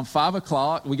 5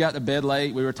 o'clock, we got to bed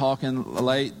late. We were talking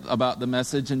late about the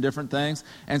message and different things.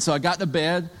 And so I got to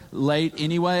bed late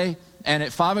anyway. And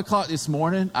at 5 o'clock this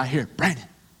morning, I hear, "Brandon."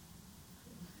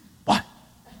 What?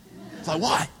 It's like,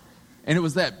 what? And it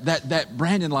was that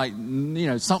Brandon, like, you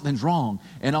know, something's wrong.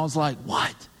 And I was like,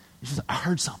 "What?" She's like, "I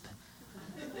heard something."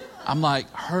 I'm like,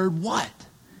 "Heard what?"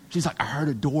 She's like, "I heard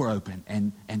a door open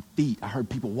and feet. I heard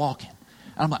people walking."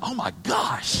 And I'm like, "Oh my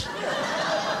gosh."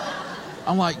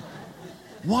 I'm like,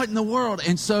 what in the world?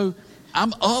 And so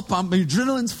I'm up, my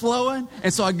adrenaline's flowing.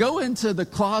 And so I go into the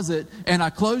closet and I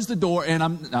close the door and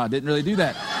I didn't really do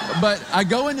that. But I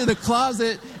go into the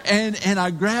closet and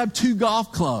I grab 2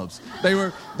 golf clubs. They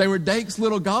were Dake's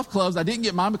little golf clubs. I didn't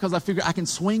get mine because I figured I can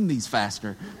swing these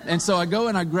faster. And so I go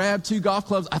and I grab 2 golf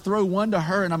clubs. I throw one to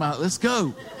her and I'm like, "Let's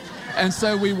go." And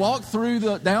so we walk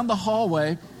down the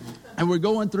hallway. And we're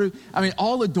going through, I mean,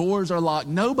 all the doors are locked.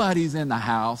 Nobody's in the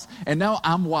house. And now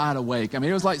I'm wide awake. I mean,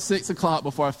 it was like 6 o'clock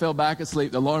before I fell back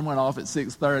asleep. The alarm went off at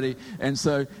 6:30. And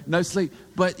so no sleep.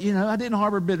 But, you know, I didn't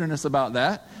harbor bitterness about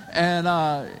that. And,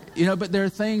 you know, but there are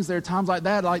times like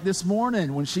that. Like this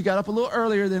morning when she got up a little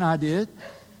earlier than I did.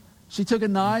 She took a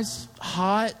nice,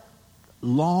 hot,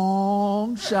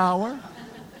 long shower.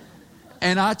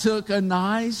 And I took a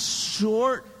nice,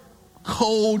 short,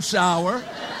 cold shower.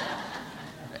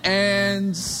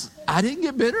 And I didn't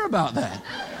get bitter about that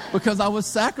because I was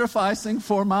sacrificing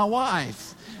for my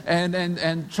wife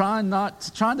and trying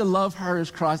to love her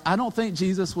as Christ. I don't think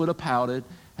Jesus would have pouted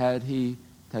had he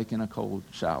taken a cold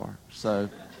shower. So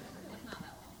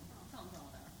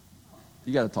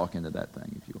you got to talk into that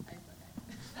thing if you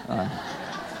want.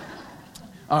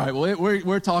 All right. Well,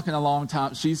 we're talking a long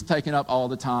time. She's taking up all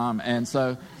the time, and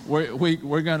so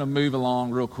we're going to move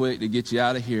along real quick to get you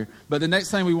out of here. But the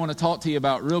next thing we want to talk to you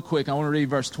about real quick, I want to read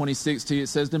verse 26 to you. It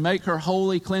says, "To make her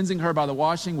holy, cleansing her by the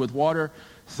washing with water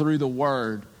through the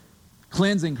word."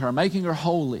 Cleansing her, making her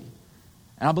holy.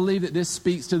 And I believe that this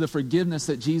speaks to the forgiveness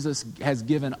that Jesus has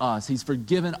given us. He's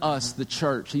forgiven us, the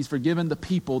church. He's forgiven the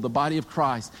people, the body of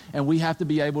Christ. And we have to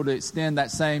be able to extend that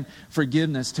same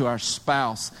forgiveness to our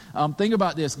spouse. Think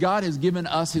about this. God has given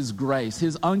us His grace,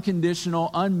 His unconditional,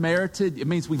 unmerited. It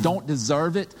means we don't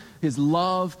deserve it. His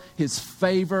love, His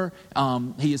favor.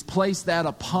 He has placed that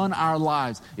upon our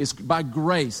lives. It's by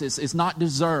grace. It's not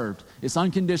deserved. It's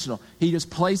unconditional. He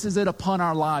just places it upon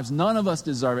our lives. None of us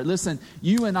deserve it. Listen,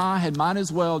 you and I might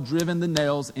as well driven the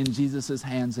nails in Jesus'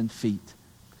 hands and feet.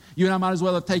 You and I might as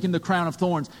well have taken the crown of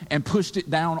thorns and pushed it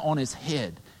down on His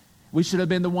head. We should have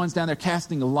been the ones down there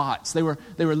casting lots. They were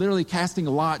literally casting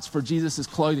lots for Jesus'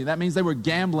 clothing. That means they were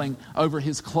gambling over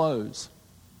His clothes.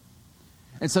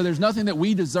 And so there's nothing that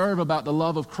we deserve about the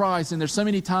love of Christ. And there's so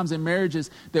many times in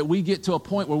marriages that we get to a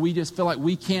point where we just feel like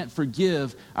we can't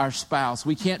forgive our spouse.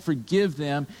 We can't forgive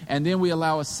them. And then we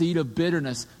allow a seed of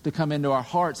bitterness to come into our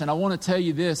hearts. And I want to tell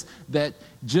you this, that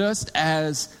just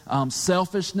as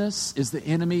selfishness is the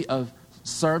enemy of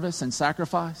service and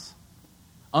sacrifice,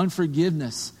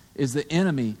 unforgiveness is the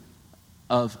enemy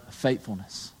of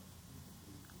faithfulness.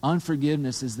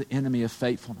 Unforgiveness is the enemy of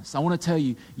faithfulness. I want to tell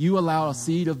you, you allow a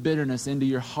seed of bitterness into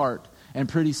your heart, and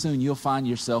pretty soon you'll find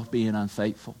yourself being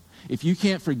unfaithful. If you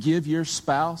can't forgive your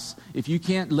spouse, if you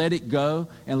can't let it go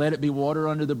and let it be water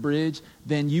under the bridge,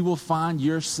 then you will find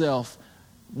yourself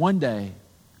one day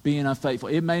being unfaithful.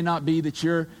 It may not be that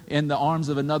you're in the arms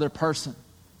of another person,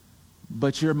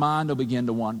 but your mind will begin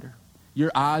to wander.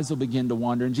 Your eyes will begin to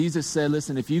wander. And Jesus said,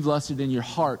 listen, if you've lusted in your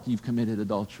heart, you've committed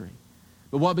adultery.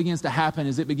 But what begins to happen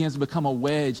is it begins to become a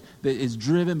wedge that is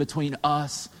driven between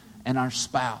us and our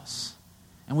spouse.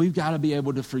 And we've got to be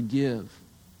able to forgive.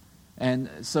 And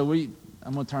so I'm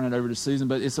going to turn it over to Susan,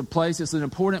 but it's an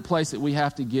important place that we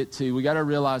have to get to. We got to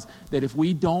realize that if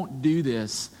we don't do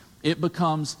this, it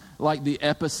becomes like the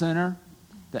epicenter,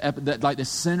 like the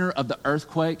center of the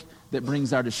earthquake that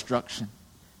brings our destruction.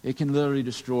 It can literally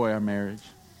destroy our marriage.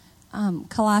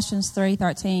 Colossians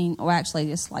 3:13, or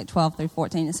actually it's like 12 through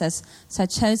 14, it says, so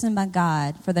chosen by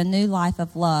God for the new life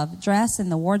of love, dress in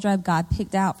the wardrobe God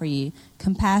picked out for you,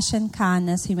 compassion,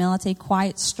 kindness, humility,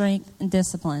 quiet strength, and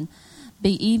discipline.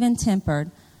 Be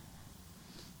even-tempered,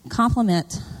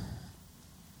 compliment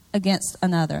against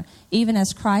another, even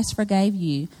as Christ forgave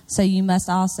you, so you must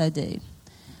also do.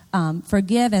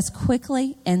 Forgive as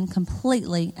quickly and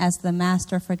completely as the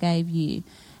Master forgave you.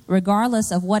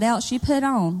 Regardless of what else you put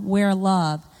on, wear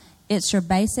love. It's your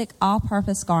basic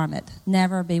all-purpose garment.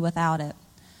 Never be without it.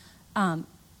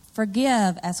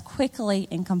 Forgive as quickly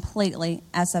and completely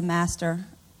as the Master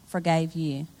forgave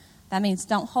you. That means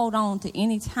don't hold on to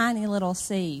any tiny little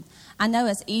seed. I know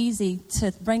it's easy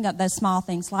to bring up those small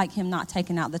things like him not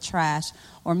taking out the trash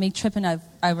or me tripping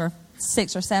over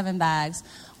 6 or 7 bags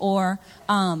or,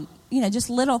 just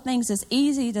little things. It's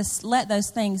easy to let those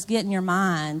things get in your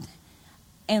mind.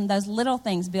 And those little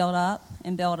things build up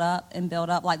and build up and build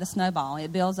up like the snowball.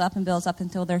 It builds up and builds up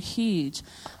until they're huge.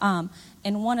 And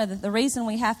one of the reason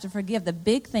we have to forgive the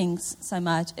big things so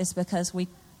much is because we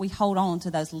hold on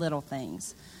to those little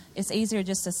things. It's easier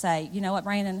just to say, you know what,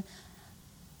 Brandon,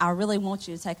 I really want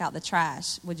you to take out the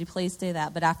trash. Would you please do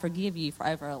that? But I forgive you for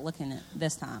overlooking it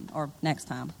this time or next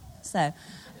time. So,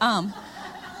 out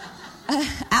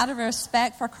of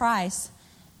respect for Christ,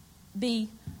 be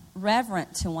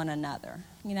reverent to one another.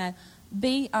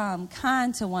 Be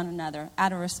kind to one another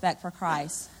out of respect for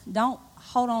Christ. Don't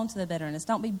hold on to the bitterness.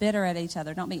 Don't be bitter at each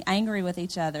other. Don't be angry with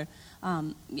each other.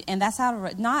 And that's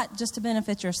not just to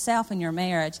benefit yourself in your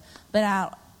marriage, but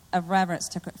out of reverence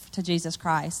to Jesus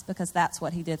Christ, because that's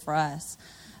what He did for us.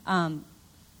 On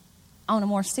a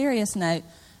more serious note,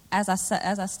 as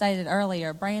I stated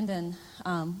earlier, Brandon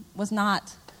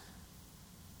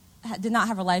did not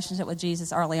have a relationship with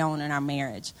Jesus early on in our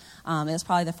marriage. It was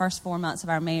probably the first 4 months of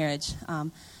our marriage.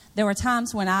 There were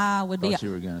times when I would be... I thought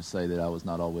you were going to say that I was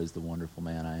not always the wonderful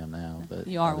man I am now, but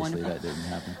you are obviously wonderful. That didn't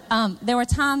happen. There were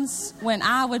times when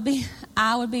I would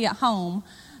be at home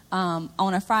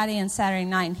on a Friday and Saturday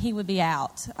night, and he would be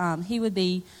out. He would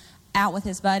be out with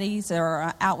his buddies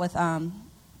or out with...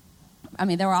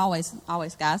 there were always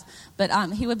guys,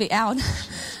 but he would be out...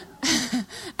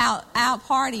 out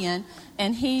partying,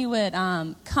 and he would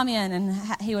come in and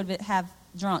he would have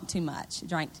drank too much,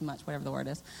 whatever the word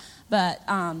is. But,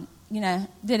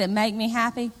 did it make me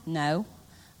happy? No.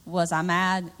 Was I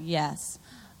mad? Yes.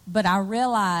 But I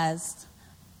realized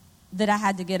that I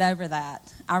had to get over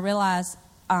that. I realized,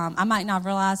 I might not have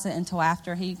realized it until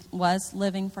after he was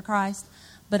living for Christ,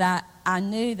 but I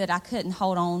knew that I couldn't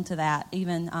hold on to that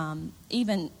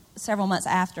even several months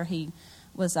after he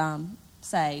was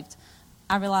saved.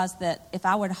 I realized that if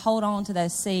I were to hold on to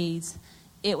those seeds,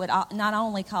 it would not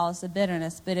only cause the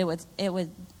bitterness, but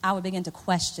I would begin to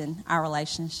question our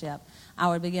relationship. I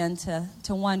would begin to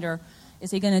wonder,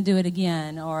 is he going to do it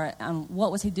again? Or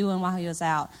what was he doing while he was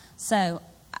out? So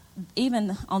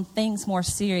even on things more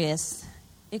serious,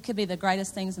 it could be the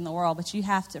greatest things in the world, but you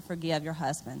have to forgive your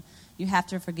husband. You have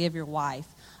to forgive your wife.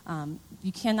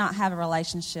 You cannot have a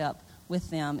relationship with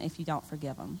them if you don't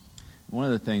forgive them. One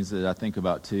of the things that I think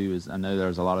about, too, is I know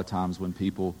there's a lot of times when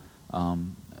people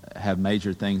have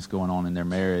major things going on in their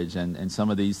marriage, and some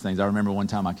of these things, I remember one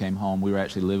time I came home, we were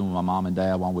actually living with my mom and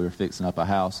dad while we were fixing up a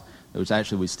house, which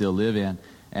actually we still live in,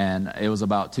 and it was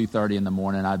about 2:30 in the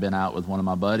morning. I'd been out with one of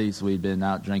my buddies. We'd been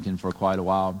out drinking for quite a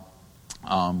while.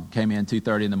 Came in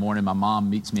 2:30 in the morning. My mom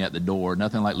meets me at the door.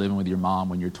 Nothing like living with your mom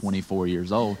when you're 24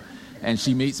 years old. And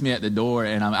she meets me at the door,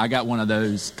 and I got one of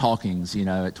those talkings,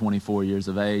 at 24 years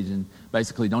of age. And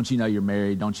basically, don't you know you're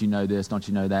married? Don't you know this? Don't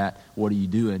you know that? What are you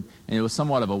doing? And it was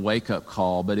somewhat of a wake-up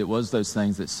call, but it was those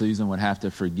things that Susan would have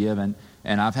to forgive, and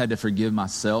I've had to forgive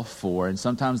myself for. And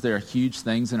sometimes there are huge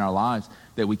things in our lives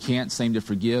that we can't seem to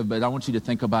forgive, but I want you to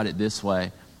think about it this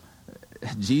way.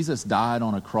 Jesus died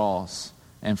on a cross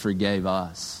and forgave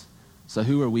us. So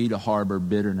who are we to harbor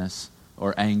bitterness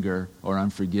or anger or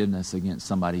unforgiveness against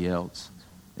somebody else?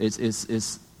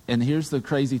 And here's the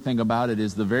crazy thing about it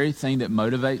is the very thing that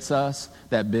motivates us,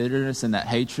 that bitterness and that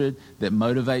hatred that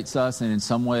motivates us and in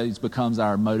some ways becomes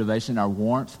our motivation, our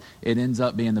warmth, it ends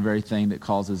up being the very thing that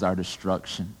causes our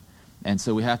destruction. And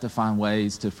so we have to find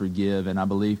ways to forgive, and I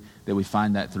believe that we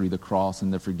find that through the cross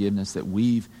and the forgiveness that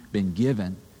we've been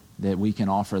given, that we can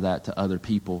offer that to other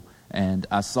people. And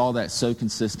I saw that so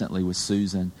consistently with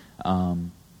Susan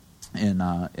in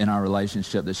our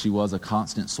relationship, that she was a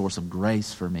constant source of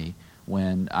grace for me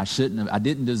when I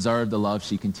didn't deserve the love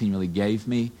she continually gave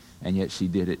me, and yet she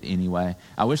did it anyway.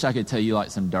 I wish I could tell you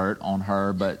some dirt on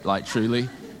her, but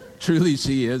truly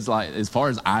she is, as far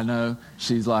as I know,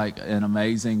 she's an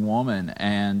amazing woman,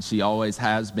 and she always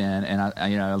has been. And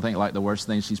I think the worst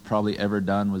thing she's probably ever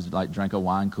done was drink a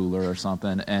wine cooler or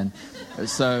something. And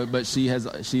so, but she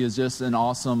is just an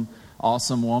awesome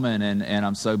woman, and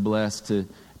I'm so blessed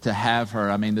to have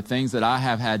her. I mean, the things that I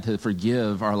have had to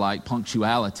forgive are like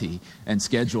punctuality and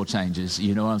schedule changes.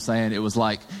 You know what I'm saying? It was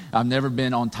I've never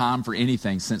been on time for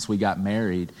anything since we got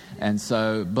married. And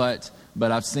so, but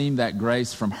I've seen that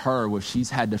grace from her where she's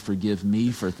had to forgive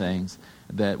me for things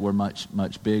that were much,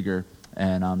 much bigger.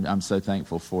 And I'm so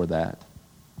thankful for that.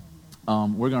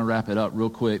 We're going to wrap it up real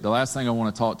quick. The last thing I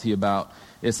want to talk to you about,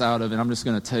 and I'm just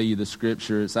going to tell you the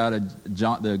scripture. It's out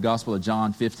of the Gospel of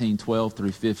John 15:12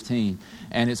 through 15.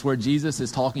 And it's where Jesus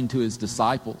is talking to his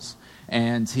disciples.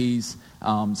 And he's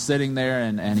sitting there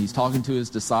and he's talking to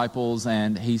his disciples,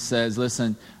 and he says,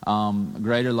 listen,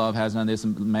 greater love has none this, a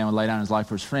man would lay down his life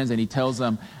for his friends. And he tells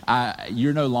them,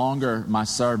 you're no longer my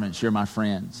servants, you're my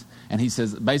friends. And he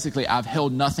says, basically, I've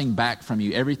held nothing back from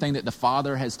you. Everything that the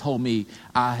Father has told me,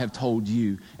 I have told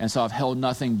you. And so I've held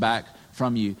nothing back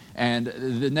from you. And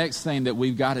the next thing that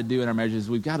we've got to do in our marriage is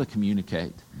we've got to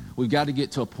communicate. We've got to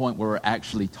get to a point where we're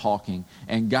actually talking.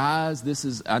 And guys,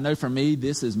 I know for me,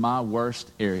 this is my worst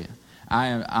area.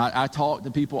 I talk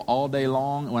to people all day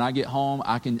long. When I get home,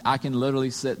 I can literally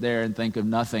sit there and think of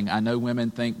nothing. I know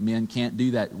women think men can't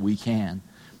do that. We can.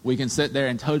 We can sit there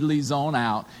and totally zone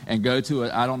out and go to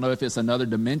I don't know if it's another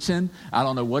dimension. I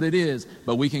don't know what it is,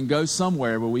 but we can go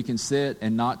somewhere where we can sit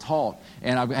and not talk.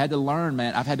 And I've had to learn,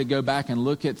 man, I've had to go back and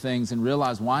look at things and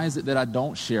realize, why is it that I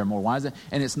don't share more? Why is it?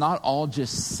 And it's not all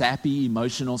just sappy,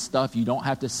 emotional stuff. You don't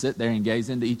have to sit there and gaze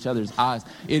into each other's eyes.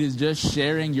 It is just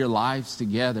sharing your lives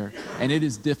together. And it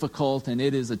is difficult, and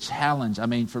it is a challenge. I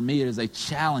mean, for me, it is a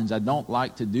challenge. I don't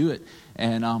like to do it.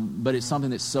 But it's something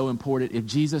that's so important. If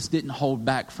Jesus didn't hold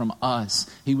back from us,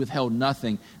 he withheld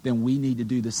nothing, then we need to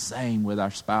do the same with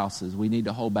our spouses. We need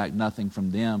to hold back nothing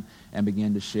from them and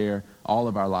begin to share all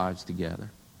of our lives together.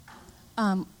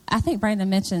 I think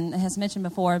Brandon has mentioned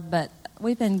before, but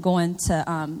we've been going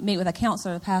to meet with a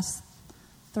counselor the past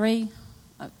 2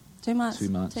 months.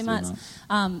 2 months.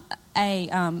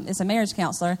 It's a marriage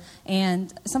counselor,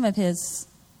 and some of his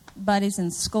buddies in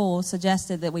school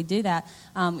suggested that we do that.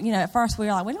 At first we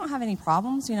were like, we don't have any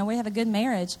problems. We have a good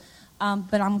marriage.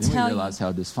 But I'm telling you, we realize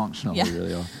how dysfunctional we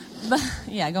really are.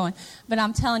 But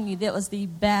I'm telling you, that was the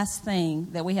best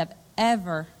thing that we have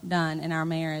ever done in our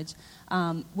marriage.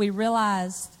 We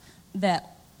realized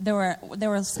that there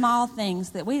were small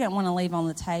things that we didn't want to leave on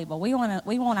the table. We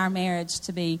want our marriage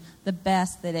to be the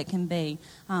best that it can be.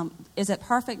 Is it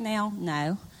perfect now?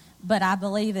 No. But I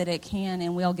believe that it can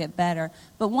and will get better.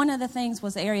 But one of the things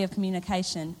was the area of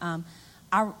communication.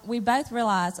 we both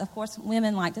realized, of course,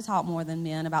 women like to talk more than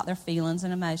men about their feelings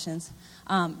and emotions.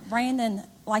 Brandon,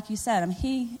 like you said,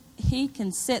 he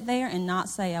can sit there and not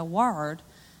say a word,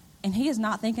 and he is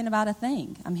not thinking about a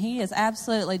thing. He is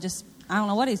absolutely just, I don't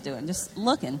know what he's doing, just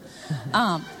looking.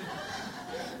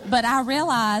 But I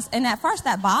realized, and at first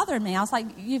that bothered me. I was like,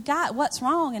 what's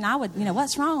wrong? And I would,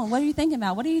 what's wrong? What are you thinking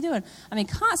about? What are you doing?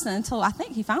 Constant until I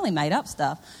think he finally made up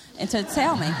stuff and to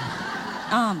tell me.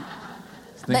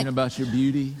 Thinking about your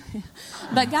beauty.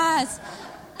 But guys,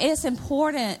 it's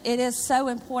important. It is so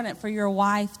important for your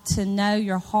wife to know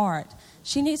your heart.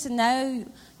 She needs to know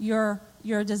your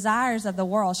desires of the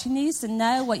world. She needs to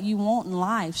know what you want in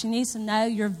life. She needs to know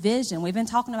your vision. We've been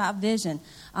talking about vision.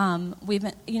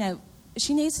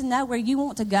 She needs to know where you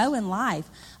want to go in life.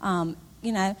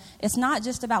 It's not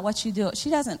just about what you do. She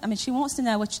wants to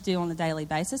know what you do on a daily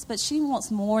basis, but she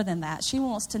wants more than that. She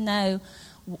wants to know,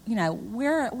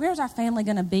 where's our family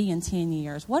going to be in 10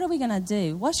 years? What are we going to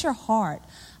do? What's your heart?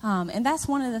 And that's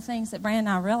one of the things that Brandon and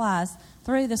I realized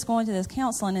through going to this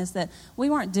counseling is that we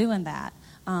weren't doing that.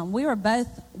 We were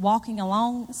both walking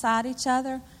alongside each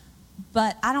other,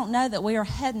 but I don't know that we are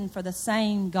heading for the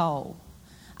same goal.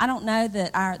 I don't know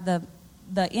that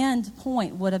the end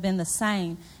point would have been the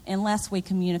same unless we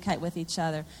communicate with each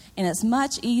other. And it's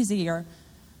much easier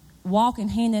walking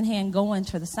hand in hand going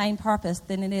to the same purpose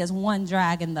than it is one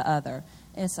dragging the other.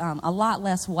 It's a lot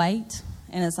less weight,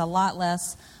 and it's a lot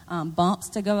less bumps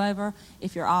to go over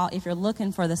if you're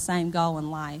looking for the same goal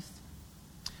in life.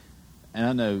 And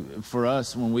I know for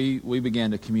us, when we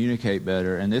began to communicate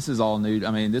better, and this is all new.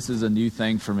 This is a new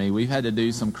thing for me. We've had to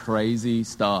do some crazy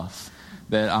stuff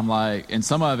that I'm like, and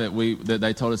some of it that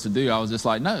they told us to do, I was just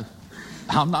like, no,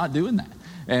 I'm not doing that.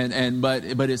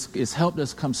 But it's helped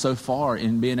us come so far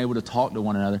in being able to talk to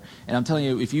one another. And I'm telling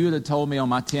you, if you would have told me on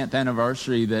my 10th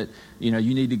anniversary that you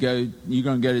need to go, you're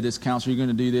going to go to this counselor, you're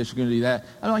going to do this, you're going to do that,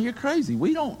 I'm like, you're crazy.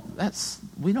 We don't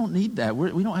need that.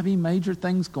 We don't have any major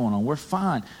things going on. We're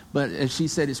fine. But as she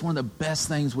said, it's one of the best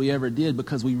things we ever did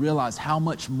because we realized how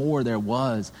much more there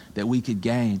was that we could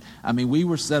gain. We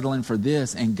were settling for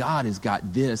this, and God has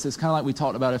got this. It's kind of like we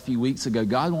talked about a few weeks ago.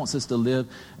 God wants us to live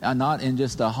not in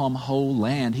just a hum-hole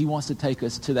land. He wants to take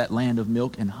us to that land of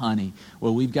milk and honey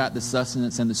where we've got the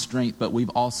sustenance and the strength, but we've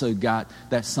also got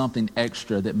that something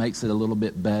extra that makes it a little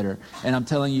bit better. And I'm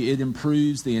telling you, it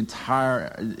improves the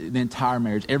entire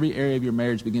marriage. Every area of your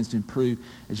marriage begins to improve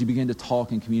as you begin to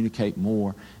talk and communicate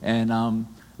more. And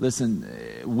listen,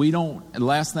 the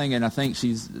last thing, and I think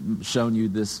she's shown you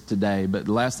this today, but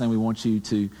the last thing we want you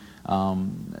to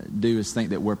do is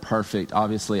think that we're perfect.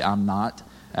 Obviously, I'm not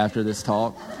after this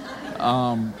talk.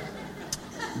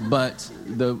 But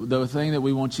the thing that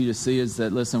we want you to see is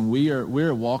that, listen,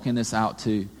 we're walking this out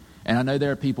too. And I know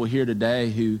there are people here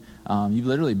today who you've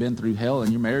literally been through hell,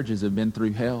 and your marriages have been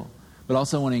through hell. But I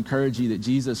also want to encourage you that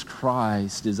Jesus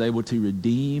Christ is able to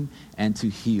redeem and to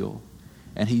heal.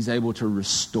 And He's able to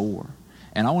restore.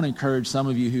 And I want to encourage some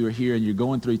of you who are here and you're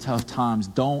going through tough times,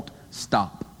 don't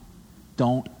stop.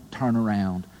 Don't turn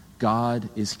around. God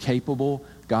is capable.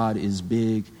 God is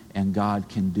big. And God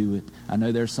can do it. I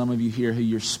know there's some of you here who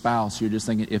your spouse, you're just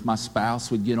thinking, if my spouse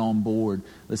would get on board,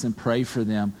 listen, pray for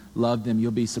them, love them.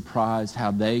 You'll be surprised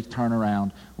how they turn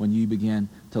around when you begin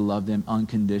to love them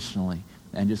unconditionally.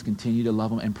 And just continue to love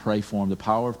them and pray for them. The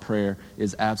power of prayer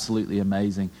is absolutely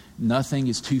amazing. Nothing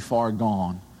is too far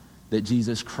gone that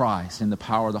Jesus Christ and the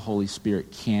power of the Holy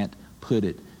Spirit can't put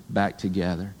it back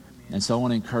together. And so I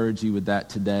want to encourage you with that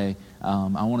today.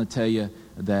 I want to tell you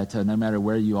that no matter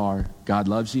where you are, God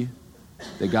loves you,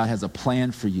 that God has a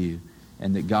plan for you,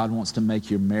 and that God wants to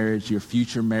make your marriage, your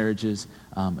future marriages,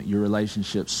 your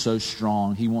relationships so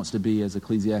strong. He wants to be, as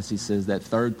Ecclesiastes says, that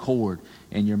third cord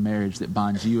in your marriage that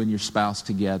binds you and your spouse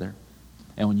together.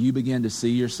 And when you begin to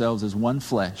see yourselves as one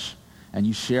flesh and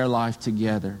you share life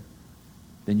together,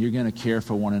 then you're going to care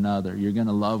for one another. You're going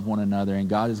to love one another, and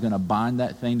God is going to bind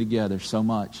that thing together so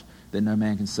much that no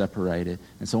man can separate it.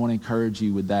 And so I want to encourage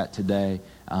you with that today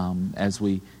as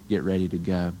we get ready to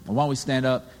go. And why don't we stand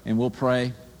up and we'll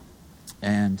pray,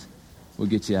 and we'll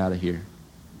get you out of here.